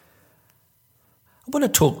I want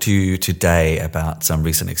to talk to you today about some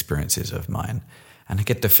recent experiences of mine, and I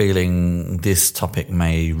get the feeling this topic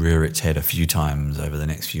may rear its head a few times over the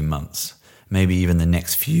next few months, maybe even the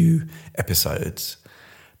next few episodes,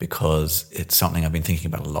 because it's something I've been thinking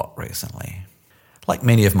about a lot recently. Like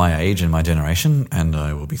many of my age and my generation, and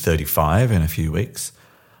I will be 35 in a few weeks,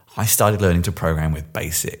 I started learning to program with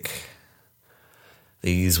BASIC.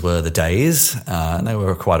 These were the days, and they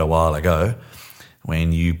were quite a while ago,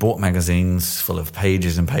 when you bought magazines full of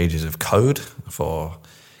pages and pages of code for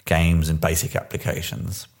games and basic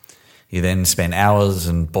applications. You then spent hours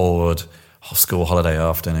and bored school holiday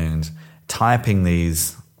afternoons typing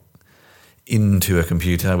these into a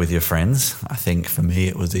computer with your friends. I think for me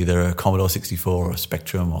it was either a Commodore 64 or a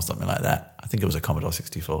Spectrum or something like that. I think it was a Commodore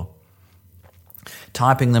 64.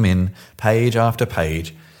 Typing them in page after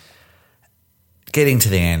page, getting to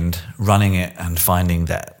the end, running it and finding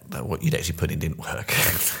that what you'd actually put in didn't work.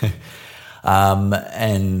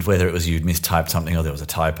 And whether it was you'd mistyped something or there was a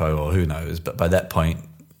typo or who knows. But by that point,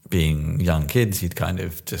 being young kids, you'd kind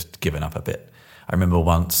of just given up a bit. I remember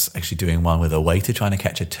once actually doing one with a waiter trying to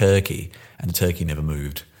catch a turkey, and the turkey never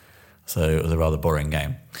moved. So it was a rather boring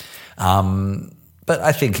game. But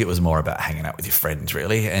I think it was more about hanging out with your friends,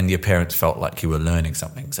 really, and your parents felt like you were learning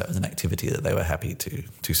something. So it was an activity that they were happy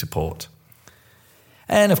to support.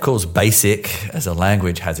 And of course, BASIC as a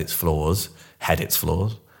language had its flaws.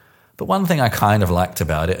 But one thing I kind of liked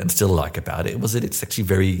about it and still like about it was that it's actually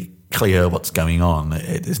very clear what's going on.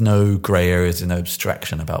 There's no grey areas, there's no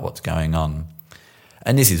abstraction about what's going on.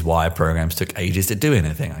 And this is why programs took ages to do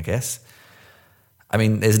anything, I guess. I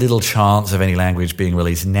mean, there's little chance of any language being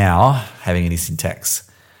released now having any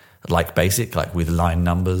syntax like BASIC, like with line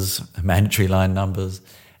numbers, mandatory line numbers,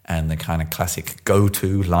 and the kind of classic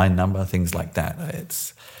go-to line number, things like that.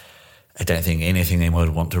 I don't think anything they would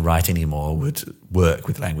want to write anymore would work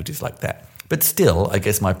with languages like that. But still, I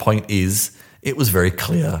guess my point is it was very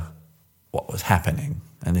clear what was happening.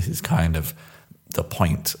 And this is kind of the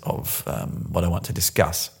point of what I want to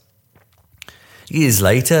discuss. Years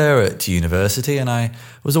later at university, and I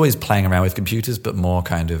was always playing around with computers, but more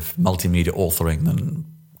kind of multimedia authoring than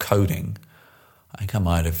coding. I think I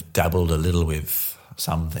might have dabbled a little with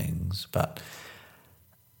some things, but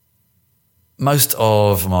most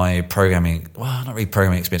of my programming, well, not really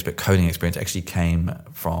programming experience, but coding experience actually came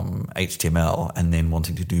from HTML and then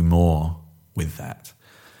wanting to do more with that.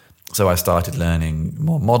 So I started learning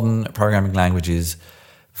more modern programming languages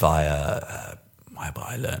via,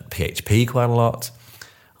 I learned PHP quite a lot.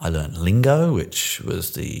 I learned Lingo, which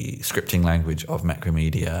was the scripting language of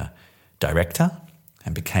Macromedia Director,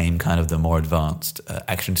 and became kind of the more advanced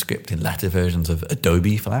ActionScript in latter versions of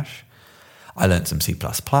Adobe Flash. I learned some C++,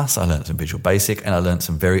 I learned some Visual Basic, and I learned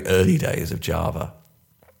some very early days of Java.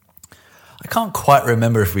 I can't quite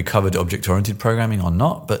remember if we covered object-oriented programming or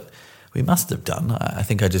not, but we must have done. I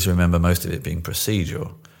think I just remember most of it being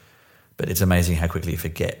procedural. But it's amazing how quickly you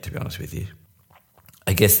forget, to be honest with you.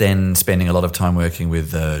 I guess then spending a lot of time working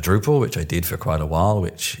with Drupal, which I did for quite a while,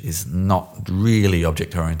 which is not really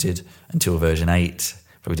object-oriented until version 8.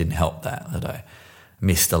 Probably didn't help that I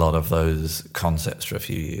missed a lot of those concepts for a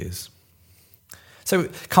few years. So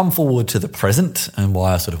come forward to the present and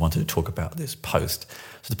why I sort of wanted to talk about this post.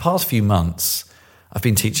 So the past few months, I've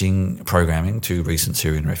been teaching programming to recent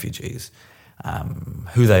Syrian refugees.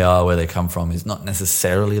 Who they are, where they come from is not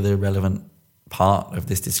necessarily the relevant part of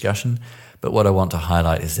this discussion, but what I want to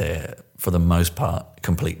highlight is they're, for the most part,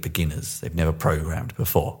 complete beginners. They've never programmed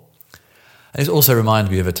before. And it also reminds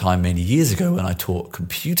me of a time many years ago when I taught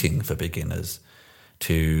computing for beginners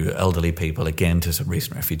to elderly people, again to some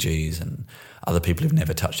recent refugees and other people who've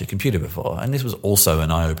never touched a computer before. And this was also an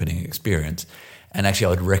eye-opening experience. And actually I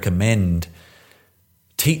would recommend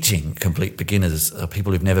teaching complete beginners,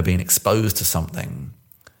 people who've never been exposed to something,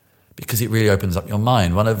 because it really opens up your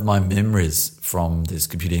mind. One of my memories from this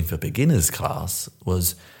Computing for Beginners class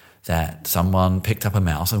was that someone picked up a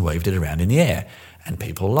mouse and waved it around in the air, and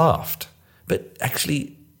people laughed. But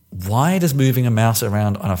actually, why does moving a mouse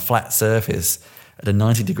around on a flat surface at a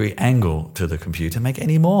 90-degree angle to the computer make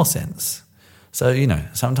any more sense? So,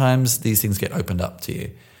 sometimes these things get opened up to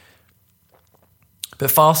you. But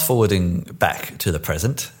fast forwarding back to the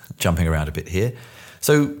present, jumping around a bit here.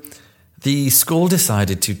 So the school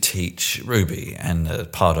decided to teach Ruby,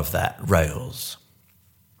 and part of that, Rails.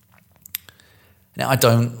 Now, I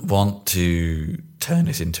don't want to turn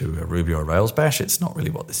this into a Ruby or Rails bash. It's not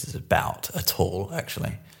really what this is about at all,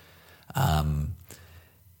 actually.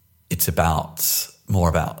 It's more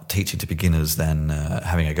about teaching to beginners than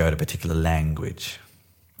having a go at a particular language.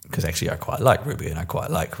 Because actually I quite like Ruby and I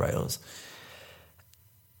quite like Rails.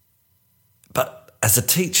 But as the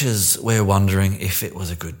teachers, we're wondering if it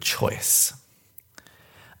was a good choice.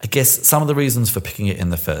 I guess some of the reasons for picking it in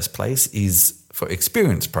the first place is for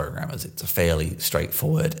experienced programmers. It's a fairly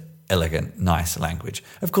straightforward, elegant, nice language.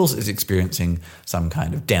 Of course, it's experiencing some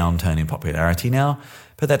kind of downturn in popularity now,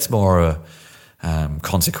 but that's more a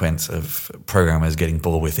consequence of programmers getting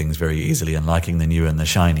bored with things very easily and liking the new and the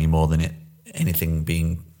shiny more than anything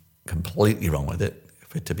being completely wrong with it,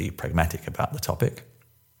 for it to be pragmatic about the topic.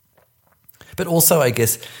 But also, I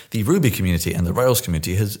guess, the Ruby community and the Rails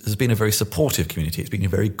community has been a very supportive community. It's been a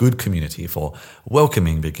very good community for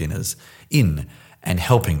welcoming beginners in and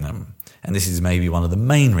helping them. And this is maybe one of the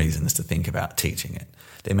main reasons to think about teaching it.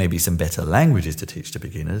 There may be some better languages to teach to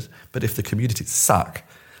beginners, but if the communities suck,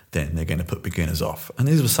 then they're going to put beginners off. And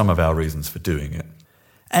these were some of our reasons for doing it.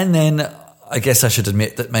 And then I guess I should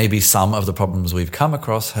admit that maybe some of the problems we've come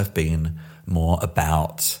across have been more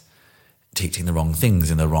about teaching the wrong things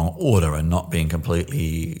in the wrong order and not being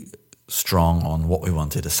completely strong on what we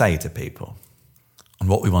wanted to say to people, and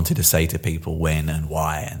what we wanted to say to people when and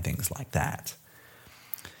why and things like that.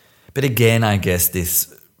 But again, I guess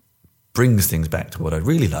this brings things back to what I'd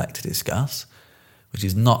really like to discuss, which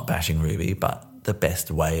is not bashing Ruby, but the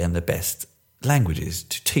best way and the best languages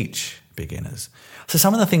to teach beginners. So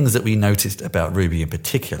some of the things that we noticed about Ruby in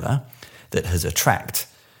particular that has attracted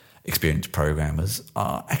experienced programmers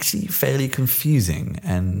are actually fairly confusing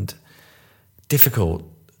and difficult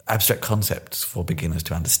abstract concepts for beginners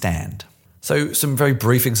to understand. So some very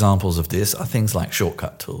brief examples of this are things like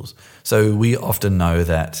shortcut tools. So we often know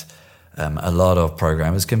that a lot of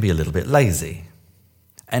programmers can be a little bit lazy.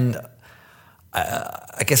 And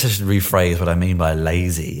I guess I should rephrase what I mean by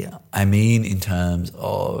lazy. I mean in terms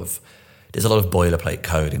of there's a lot of boilerplate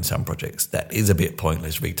code in some projects that is a bit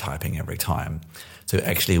pointless retyping every time. So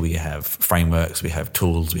actually we have frameworks, we have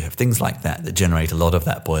tools, we have things like that that generate a lot of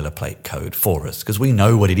that boilerplate code for us because we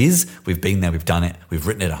know what it is, we've been there, we've done it, we've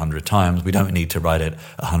written it 100 times, we don't need to write it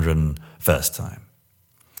 101st time.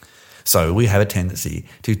 So we have a tendency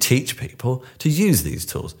to teach people to use these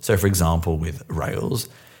tools. So for example, with Rails,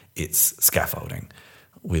 it's scaffolding.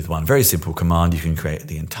 With one very simple command, you can create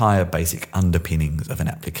the entire basic underpinnings of an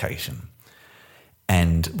application.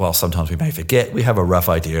 And while sometimes we may forget, we have a rough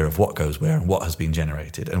idea of what goes where and what has been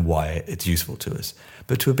generated and why it's useful to us.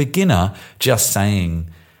 But to a beginner, just saying,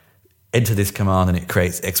 enter this command and it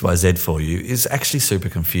creates XYZ for you is actually super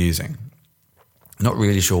confusing. Not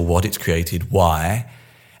really sure what it's created, why,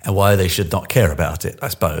 and why they should not care about it, I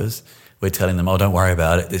suppose. We're telling them, oh, don't worry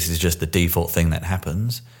about it, this is just the default thing that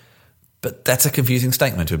happens. But that's a confusing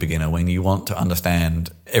statement to a beginner when you want to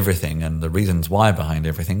understand everything and the reasons why behind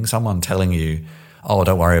everything. Someone telling you, oh,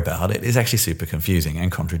 don't worry about it, is actually super confusing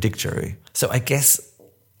and contradictory. So I guess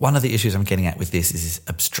one of the issues I'm getting at with this is this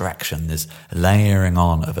abstraction, this layering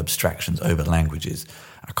on of abstractions over languages.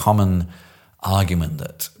 A common argument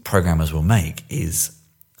that programmers will make is,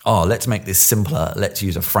 oh, let's make this simpler. Let's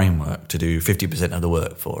use a framework to do 50% of the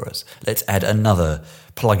work for us. Let's add another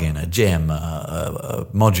plugin, a gem, a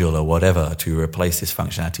module or whatever to replace this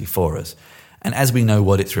functionality for us. And as we know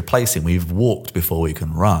what it's replacing, we've walked before we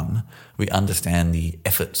can run. We understand the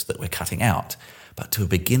efforts that we're cutting out. But to a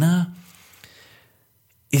beginner,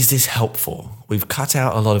 is this helpful? We've cut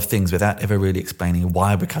out a lot of things without ever really explaining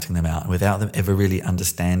why we're cutting them out and without them ever really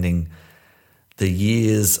understanding the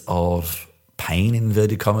years of pain, in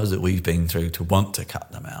inverted commas, that we've been through to want to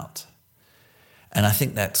cut them out. And I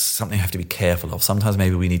think that's something you have to be careful of. Sometimes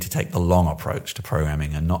maybe we need to take the long approach to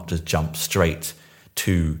programming and not just jump straight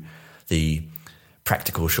to the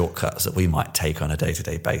practical shortcuts that we might take on a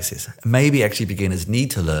day-to-day basis. Maybe actually beginners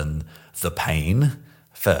need to learn the pain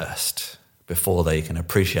first before they can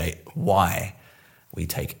appreciate why we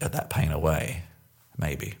take that pain away,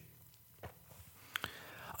 maybe.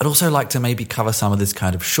 I'd also like to maybe cover some of this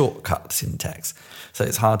kind of shortcut syntax. So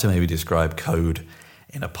it's hard to maybe describe code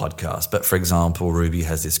in a podcast, but for example, Ruby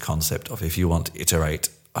has this concept of if you want to iterate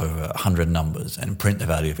over 100 numbers and print the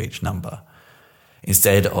value of each number,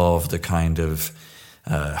 instead of the kind of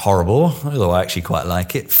horrible, although I actually quite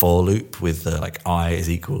like it, for loop with like I is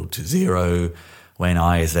equal to 0, when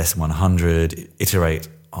I is less than 100, iterate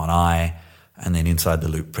on I, and then inside the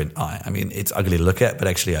loop print I. I mean, it's ugly to look at, but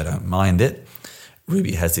actually I don't mind it.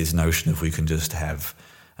 Ruby has this notion of we can just have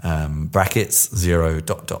brackets 0 ...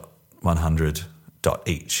 100 ...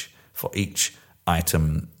 each. For each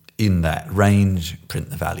item in that range, print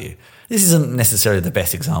the value. This isn't necessarily the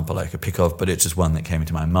best example I could pick of, but it's just one that came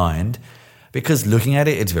into my mind. Because looking at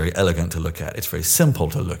it, it's very elegant to look at. It's very simple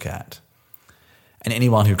to look at. And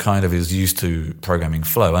anyone who kind of is used to programming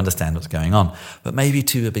flow understands what's going on. But maybe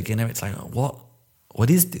to a beginner, it's like, what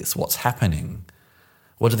is this? What's happening?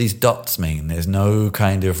 What do these dots mean? There's no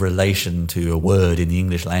kind of relation to a word in the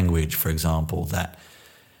English language, for example, that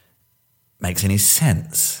makes any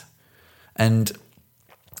sense. And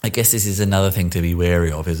I guess this is another thing to be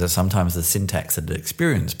wary of, is that sometimes the syntax that an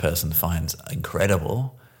experienced person finds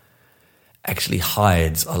incredible actually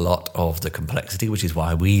hides a lot of the complexity, which is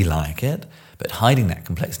why we like it. But hiding that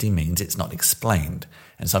complexity means it's not explained.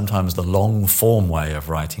 And sometimes the long form way of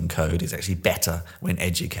writing code is actually better when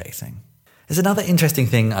educating. There's another interesting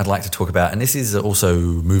thing I'd like to talk about, and this is also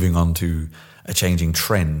moving on to a changing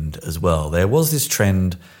trend as well. There was this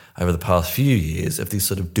trend over the past few years of these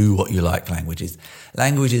sort of do-what-you-like languages.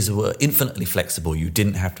 Languages were infinitely flexible. You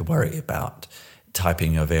didn't have to worry about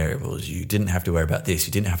typing your variables. You didn't have to worry about this.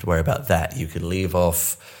 You didn't have to worry about that. You could leave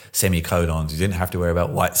off semicolons. You didn't have to worry about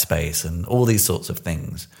white space and all these sorts of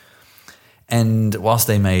things. And whilst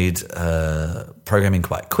they made programming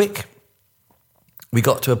quite quick, we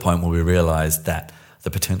got to a point where we realized that the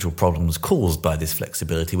potential problems caused by this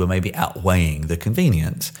flexibility were maybe outweighing the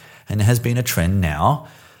convenience. And there has been a trend now,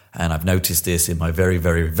 and I've noticed this in my very,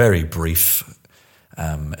 very, very brief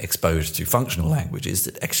exposure to functional languages,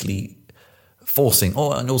 that actually forcing,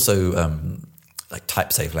 and also like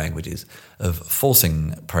type-safe languages, of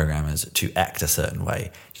forcing programmers to act a certain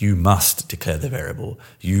way. You must declare the variable.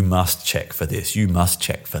 You must check for this. You must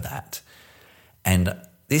check for that. And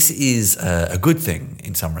this is a good thing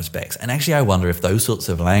in some respects. And actually, I wonder if those sorts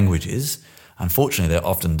of languages, unfortunately, they're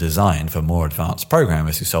often designed for more advanced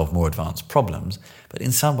programmers who solve more advanced problems. But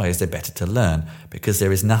in some ways, they're better to learn because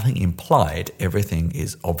there is nothing implied. Everything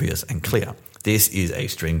is obvious and clear. This is a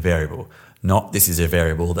string variable, not this is a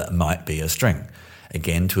variable that might be a string.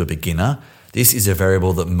 Again, to a beginner, this is a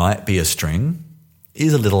variable that might be a string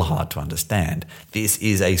is a little hard to understand. This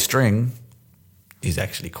is a string is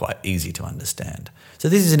actually quite easy to understand. So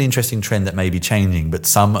this is an interesting trend that may be changing, but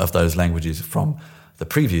some of those languages from the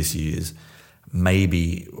previous years may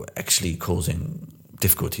be actually causing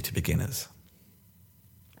difficulty to beginners.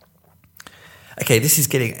 Okay, this is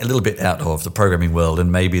getting a little bit out of the programming world,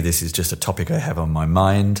 and maybe this is just a topic I have on my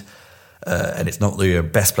mind, and it's not the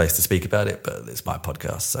best place to speak about it, but it's my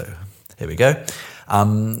podcast, so here we go.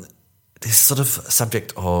 This sort of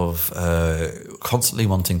subject of constantly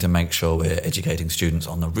wanting to make sure we're educating students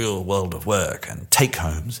on the real world of work and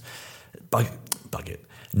take-homes,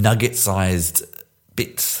 nugget-sized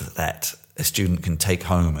bits that a student can take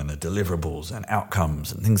home and the deliverables and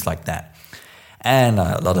outcomes and things like that. And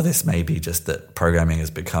a lot of this may be just that programming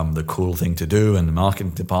has become the cool thing to do and the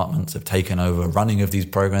marketing departments have taken over running of these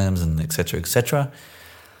programs and et cetera, et cetera.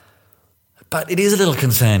 But it is a little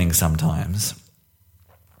concerning sometimes.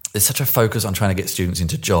 There's such a focus on trying to get students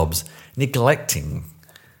into jobs, neglecting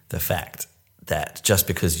the fact that just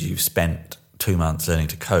because you've spent 2 months learning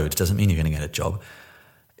to code doesn't mean you're going to get a job.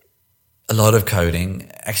 A lot of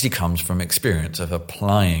coding actually comes from experience of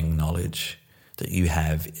applying knowledge that you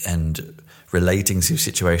have and relating to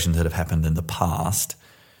situations that have happened in the past,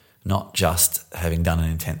 not just having done an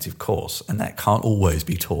intensive course. And that can't always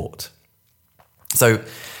be taught. So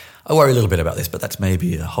I worry a little bit about this, but that's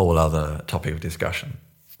maybe a whole other topic of discussion.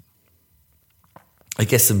 I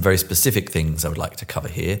guess some very specific things I would like to cover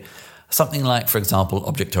here. Something like, for example,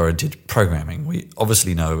 object-oriented programming. We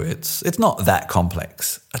obviously know it's not that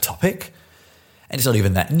complex a topic, and it's not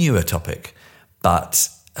even that new a topic, but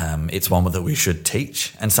it's one that we should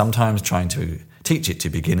teach, and sometimes trying to teach it to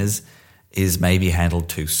beginners is maybe handled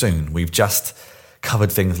too soon. We've just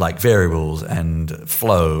covered things like variables and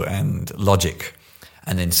flow and logic,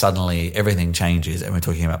 and then suddenly everything changes and we're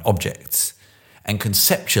talking about objects. And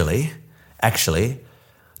conceptually, actually,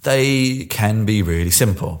 they can be really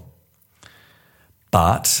simple.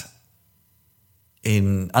 But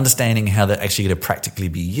in understanding how they're actually going to practically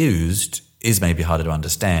be used is maybe harder to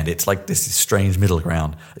understand. It's like this strange middle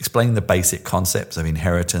ground. Explaining the basic concepts of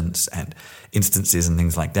inheritance and instances and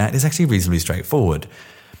things like that is actually reasonably straightforward.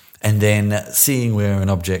 And then seeing where an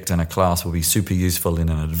object and a class will be super useful in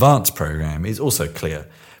an advanced program is also clear.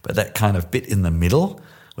 But that kind of bit in the middle,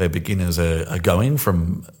 where beginners are going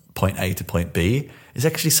from point A to point B, is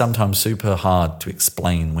actually sometimes super hard to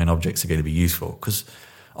explain when objects are going to be useful, because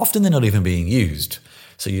often they're not even being used.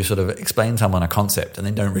 So you sort of explain to someone a concept and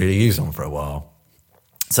then don't really use them for a while.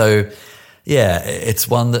 So yeah, it's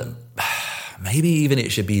one that maybe even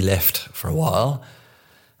it should be left for a while.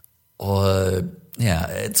 Or yeah,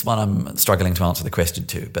 it's one I'm struggling to answer the question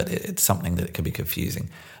to, but it's something that it can be confusing.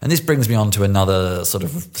 And this brings me on to another sort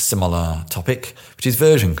of similar topic, which is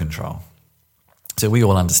version control. So we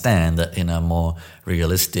all understand that in a more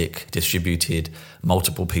realistic, distributed,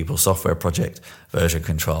 multiple people software project, version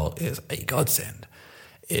control is a godsend.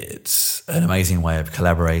 It's an amazing way of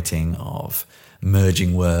collaborating, of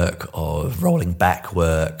merging work, of rolling back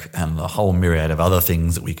work, and a whole myriad of other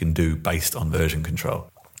things that we can do based on version control.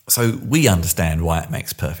 So we understand why it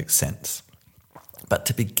makes perfect sense. But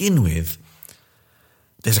to begin with,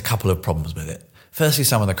 there's a couple of problems with it. Firstly,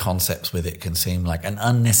 some of the concepts with it can seem like an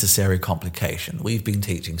unnecessary complication. We've been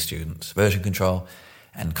teaching students version control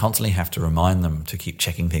and constantly have to remind them to keep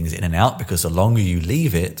checking things in and out, because the longer you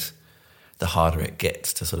leave it, the harder it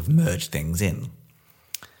gets to sort of merge things in.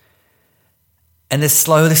 And they're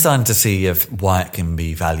slowly starting to see why it can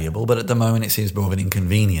be valuable, but at the moment it seems more of an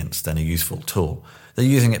inconvenience than a useful tool. They're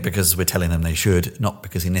using it because we're telling them they should, not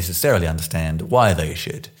because they necessarily understand why they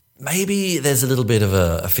should. Maybe there's a little bit of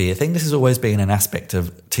a fear thing. This has always been an aspect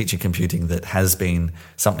of teaching computing that has been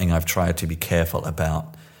something I've tried to be careful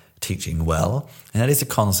about teaching well. And that is a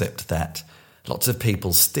concept that lots of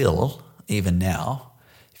people still, even now,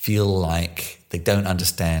 feel like they don't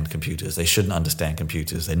understand computers. They shouldn't understand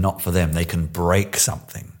computers. They're not for them. They can break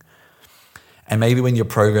something. And maybe when you're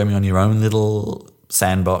programming on your own little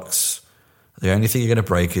sandbox, the only thing you're going to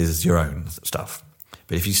break is your own stuff.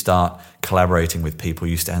 But if you start collaborating with people,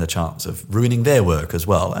 you stand a chance of ruining their work as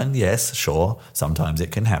well. And yes, sure, sometimes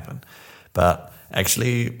it can happen. But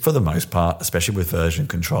actually, for the most part, especially with version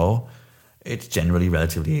control, it's generally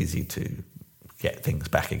relatively easy to get things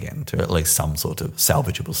back again to at least some sort of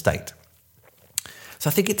salvageable state. So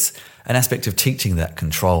I think it's an aspect of teaching that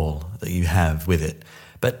control that you have with it.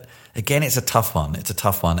 But again, it's a tough one.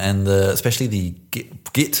 And especially the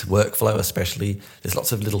Git workflow, especially, there's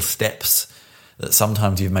lots of little steps that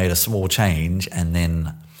sometimes you've made a small change, and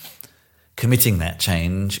then committing that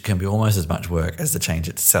change can be almost as much work as the change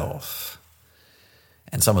itself.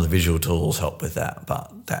 And some of the visual tools help with that,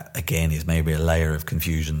 but that again is maybe a layer of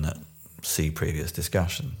confusion that see previous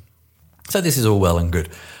discussion. So this is all well and good.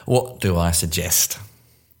 What do I suggest?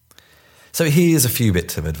 So here's a few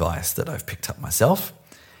bits of advice that I've picked up myself.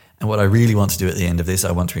 And what I really want to do at the end of this,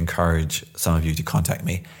 I want to encourage some of you to contact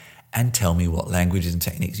me and tell me what languages and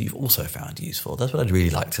techniques you've also found useful. That's what I'd really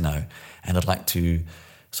like to know. And I'd like to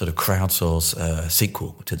sort of crowdsource a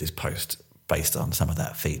sequel to this post based on some of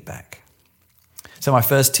that feedback. So my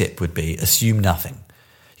first tip would be assume nothing.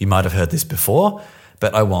 You might have heard this before,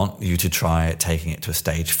 but I want you to try taking it to a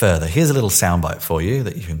stage further. Here's a little soundbite for you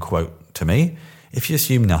that you can quote to me. If you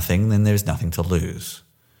assume nothing, then there's nothing to lose.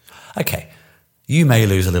 Okay, you may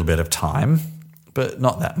lose a little bit of time, but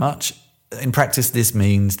not that much. In practice, this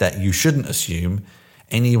means that you shouldn't assume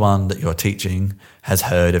anyone that you're teaching has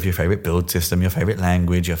heard of your favorite build system, your favorite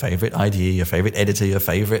language, your favorite idea, your favorite editor, your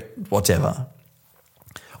favorite whatever,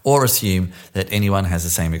 or assume that anyone has the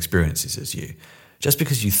same experiences as you. Just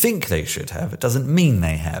because you think they should have, it doesn't mean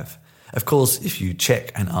they have. Of course, if you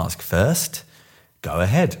check and ask first, go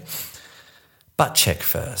ahead. But check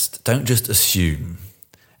first. Don't just assume.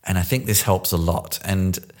 And I think this helps a lot.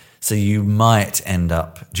 And so you might end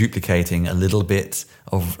up duplicating a little bit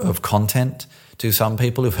of content to some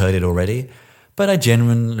people who've heard it already. But I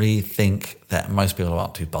genuinely think that most people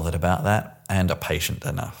aren't too bothered about that and are patient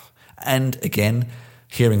enough. And again,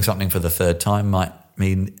 hearing something for the third time might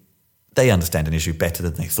mean they understand an issue better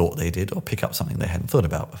than they thought they did, or pick up something they hadn't thought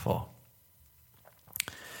about before.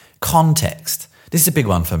 Context. This is a big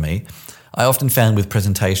one for me. I often found with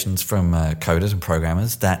presentations from coders and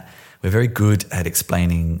programmers that we're very good at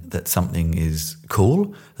explaining that something is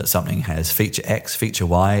cool, that something has feature X, feature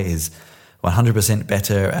Y, is 100%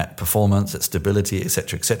 better at performance, at stability,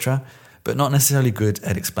 etc., but not necessarily good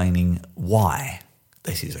at explaining why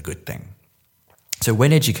this is a good thing. So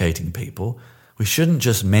when educating people, we shouldn't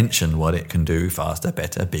just mention what it can do faster,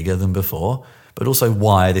 better, bigger than before, but also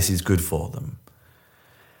why this is good for them.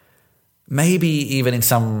 Maybe even in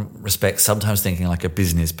some respects, sometimes thinking like a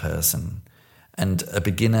business person. And a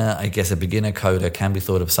beginner coder can be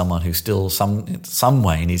thought of someone who still some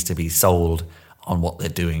way needs to be sold on what they're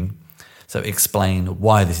doing. So explain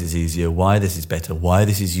why this is easier, why this is better, why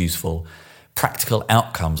this is useful, practical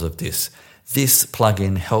outcomes of this. This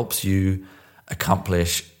plugin helps you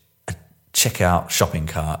accomplish a checkout shopping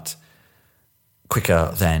cart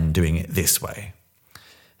quicker than doing it this way.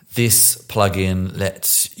 This plugin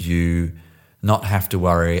lets you not have to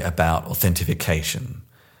worry about authentication.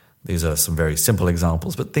 These are some very simple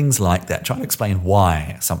examples, but things like that. Try to explain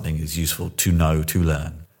why something is useful to know, to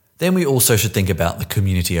learn. Then we also should think about the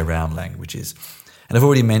community around languages. And I've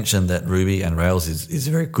already mentioned that Ruby and Rails is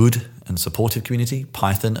a very good and supportive community,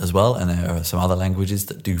 Python as well, and there are some other languages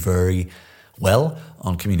that do very well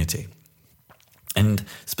on community. And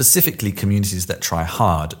specifically communities that try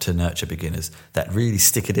hard to nurture beginners, that really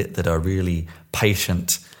stick at it, that are really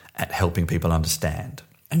patient at helping people understand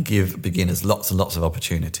and give beginners lots and lots of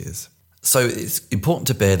opportunities. So it's important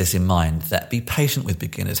to bear this in mind, that be patient with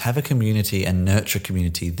beginners, have a community and nurture a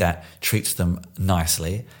community that treats them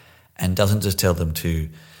nicely and doesn't just tell them to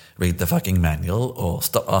read the fucking manual or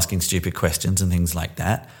stop asking stupid questions and things like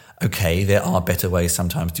that. Okay, there are better ways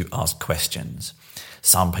sometimes to ask questions.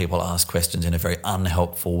 Some people ask questions in a very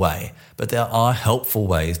unhelpful way, but there are helpful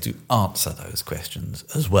ways to answer those questions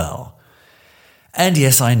as well. And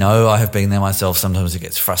yes, I know I have been there myself. Sometimes it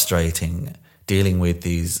gets frustrating dealing with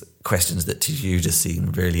these questions that to you just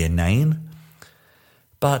seem really inane.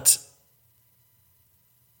 But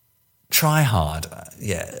try hard.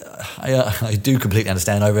 I do completely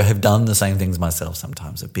understand. I have done the same things myself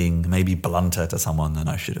sometimes, of being maybe blunter to someone than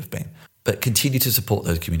I should have been. But continue to support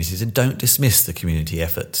those communities and don't dismiss the community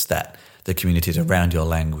efforts that the communities around your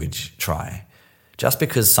language try. Just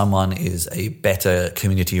because someone is a better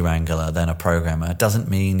community wrangler than a programmer doesn't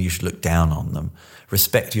mean you should look down on them.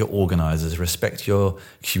 Respect your organisers, respect your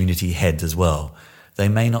community heads as well. They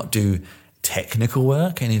may not do technical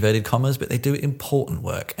work, in inverted commas, but they do important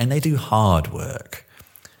work and they do hard work.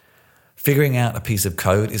 Figuring out a piece of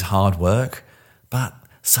code is hard work, but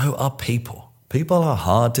so are people. People are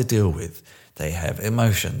hard to deal with. They have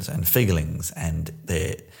emotions and feelings, and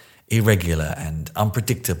they're irregular and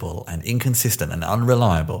unpredictable and inconsistent and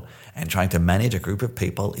unreliable, and trying to manage a group of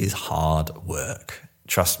people is hard work.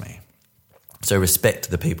 Trust me. So respect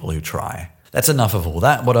the people who try. That's enough of all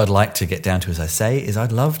that. What I'd like to get down to, as I say, is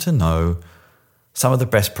I'd love to know some of the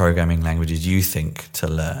best programming languages you think to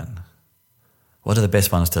learn. What are the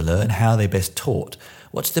best ones to learn? How are they best taught?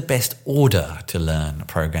 What's the best order to learn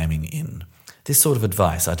programming in? This sort of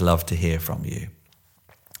advice I'd love to hear from you.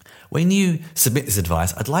 When you submit this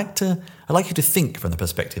advice, I'd like you to think from the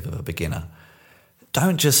perspective of a beginner.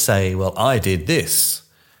 Don't just say, well, I did this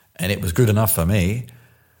and it was good enough for me.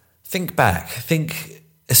 Think back.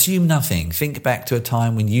 Assume nothing. Think back to a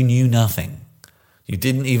time when you knew nothing. You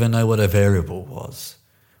didn't even know what a variable was.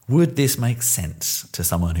 Would this make sense to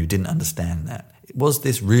someone who didn't understand that? Would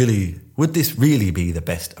this really be the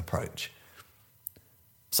best approach?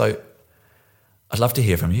 So I'd love to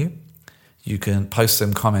hear from you. You can post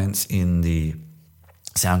some comments in the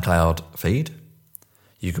SoundCloud feed.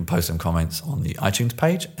 You can post some comments on the iTunes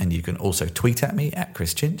page, and you can also tweet at me at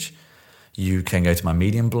Chris Chinch. You can go to my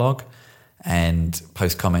Medium blog and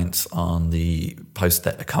post comments on the post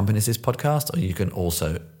that accompanies this podcast, or you can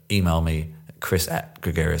also email me at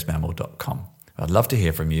chris@gregariousmammal.com. I'd love to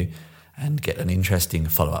hear from you and get an interesting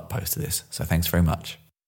follow-up post to this. So thanks very much.